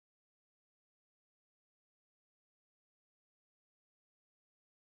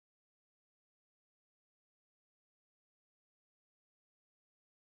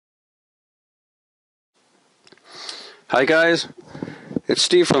Hi guys, it's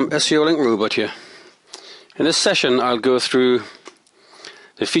Steve from SEO Link Robot here. In this session I'll go through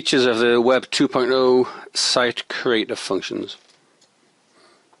the features of the Web 2.0 site creator functions.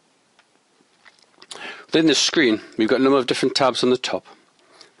 Within this screen we've got a number of different tabs on the top.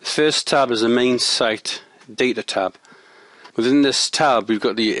 The first tab is the main site data tab. Within this tab we've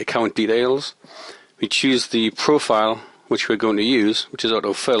got the account details. We choose the profile which we're going to use, which is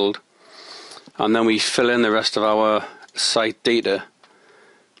auto-filled, and then we fill in the rest of our site data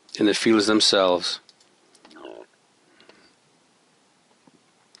in the fields themselves.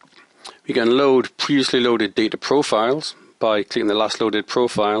 We can load previously loaded data profiles by clicking the last loaded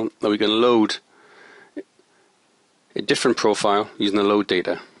profile, or we can load a different profile using the load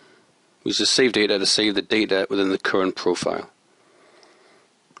data. We use the save data to save the data within the current profile.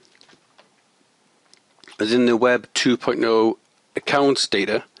 Within the Web 2.0 accounts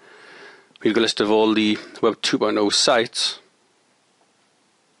data, we've got a list of all the Web 2.0 sites,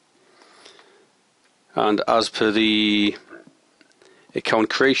 and as per the account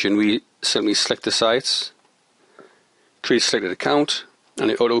creation we simply select the sites, create a selected account,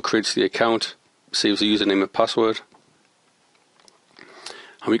 and it auto creates the account, saves the username and password,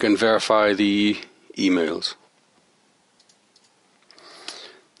 and we can verify the emails.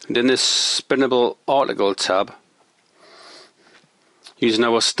 And in this spinnable article tab, using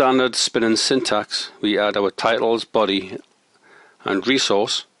our standard spinning syntax, we add our titles, body and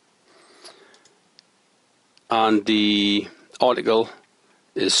resource, and the article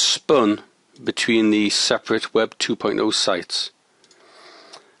is spun between the separate Web 2.0 sites,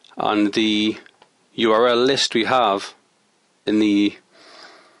 and the URL list we have in the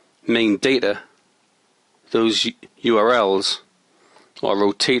main data, those URLs are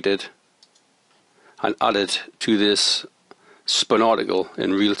rotated and added to this spun article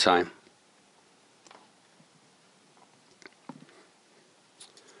in real time.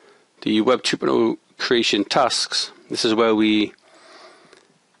 The Web 2.0 creation tasks, this is where we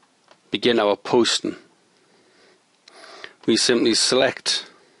begin our posting. We simply select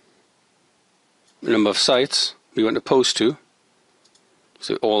the number of sites we want to post to,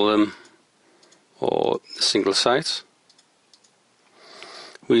 so all of them or single sites.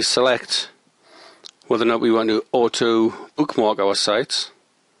 We select whether or not we want to auto bookmark our sites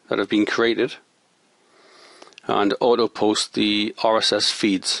that have been created, and auto post the RSS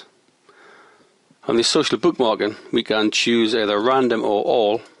feeds. On the social bookmarking we can choose either random or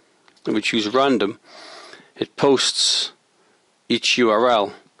all. If we choose random, it posts each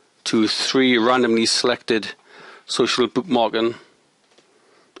URL to 3 randomly selected social bookmarking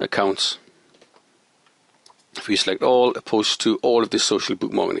accounts. If we select all, it posts to all of the social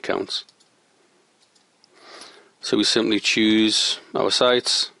bookmarking accounts. So we simply choose our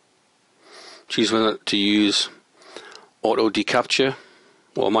sites, choose whether to use auto decapture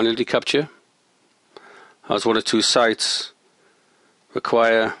or manual decapture. As 1 or 2 sites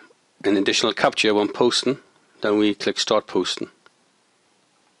require an additional capture when posting, then we click start posting.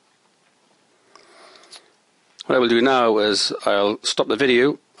 What I will do now is I'll stop the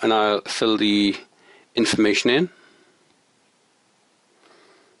video and I'll fill the information in.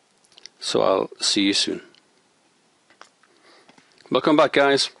 So I'll see you soon. Welcome back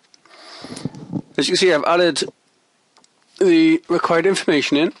guys. As you can see, I've added the required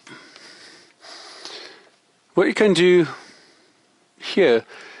information in. What you can do here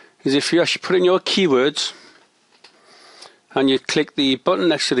is if you actually put in your keywords and you click the button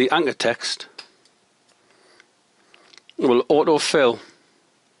next to the anchor text, it will autofill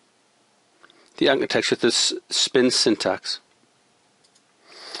the anchor text with this spin syntax.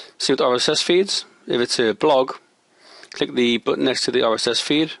 Same with RSS feeds. If it's a blog, click the button next to the RSS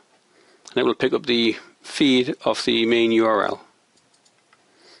feed and it will pick up the feed of the main URL.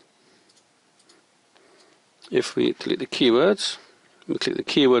 If we delete the keywords, we click the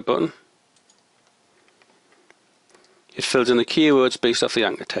keyword button, it fills in the keywords based off the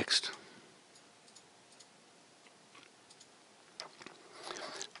anchor text.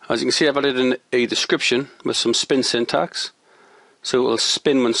 As you can see, I've added in a description with some spin syntax, so it will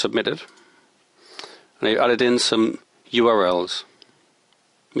spin when submitted. And I've added in some URLs,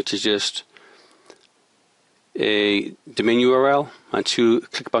 which is just a domain URL and 2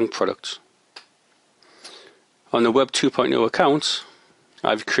 ClickBank products. On the Web 2.0 accounts,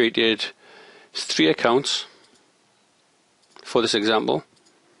 I've created 3 accounts for this example,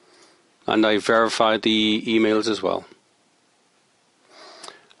 and I verified the emails as well.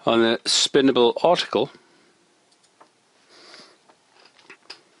 On the spinnable article,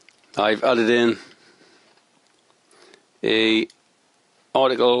 I've added in a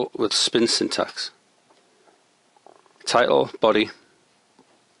article with spin syntax. title, body,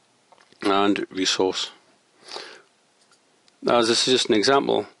 and resource. Now, as this is just an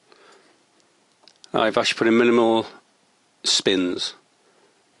example, I've actually put in minimal spins.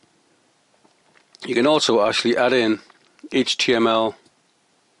 You can also actually add in HTML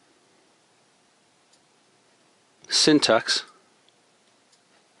syntax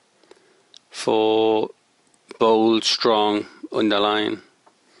for bold, strong, underline,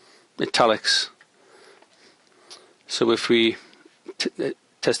 italics. So if we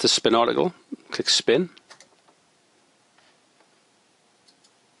test the spin article, click spin,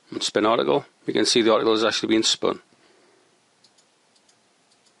 and spin article, we can see the article is actually being spun.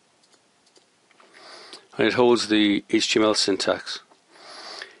 And it holds the HTML syntax.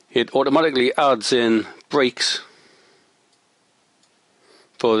 It automatically adds in breaks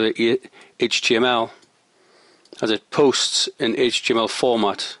for the HTML as it posts in HTML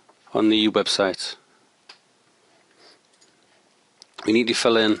format on the website. We need to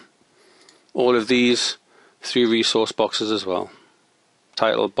fill in all of these 3 resource boxes as well: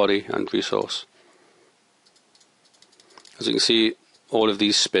 title, body, and resource. As you can see, all of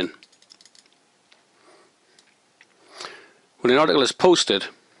these spin. When an article is posted,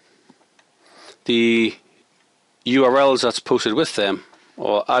 the URLs that's posted with them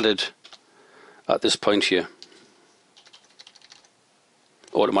are added at this point here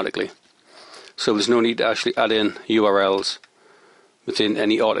automatically. So there's no need to actually add in URLs within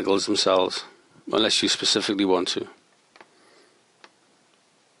any articles themselves unless you specifically want to.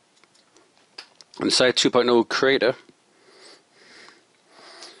 On the Site 2.0 Creator,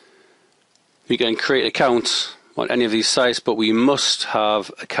 we can create accounts on any of these sites, but we must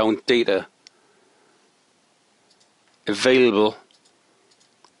have account data available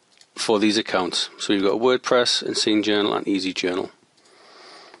for these accounts. So you've got WordPress, Insane Journal, and Easy Journal.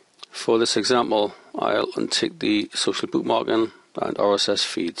 For this example, I'll untick the social bookmarking and RSS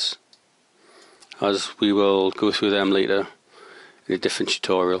feeds, as we will go through them later in a different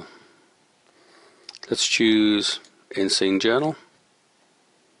tutorial. Let's choose Insane Journal.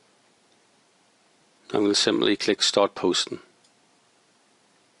 I'm going to simply click Start Posting.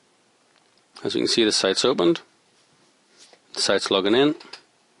 As you can see, the site's opened. The site's logging in.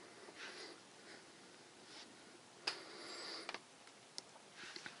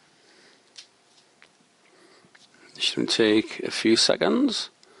 It should take a few seconds.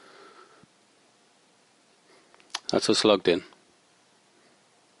 That's us logged in.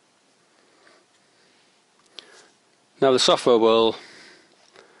 Now the software will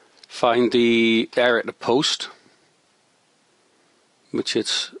find the area to post, which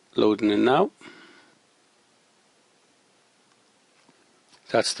it's loading in now.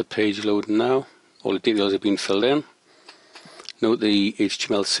 That's the page loading now. All the details have been filled in. Note the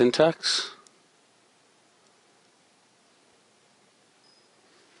HTML syntax.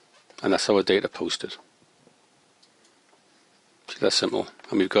 And that's our data posted. So that's simple.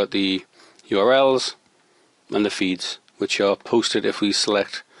 And we've got the URLs and the feeds, which are posted if we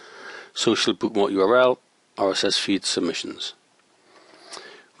select Social Bookmark URL, RSS feed submissions.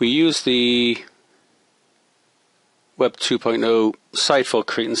 We use the Web 2.0 site for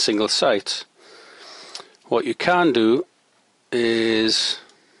creating single sites. What you can do is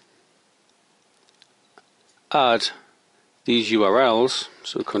add these URLs,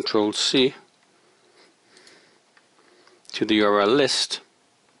 so Control C, to the URL list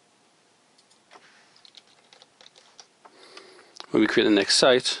when we create the next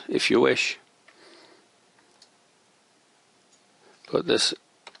site, if you wish. But this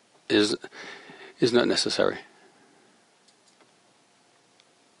is not necessary.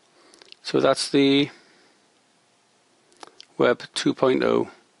 So that's the Web 2.0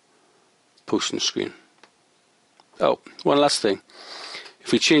 posting screen. Oh, one last thing.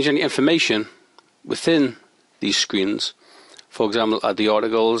 If we change any information within these screens, for example, add the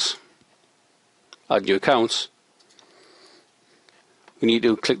articles, add new accounts, we need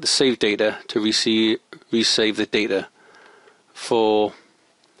to click the Save Data to resave the data for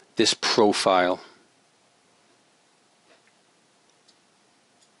this profile.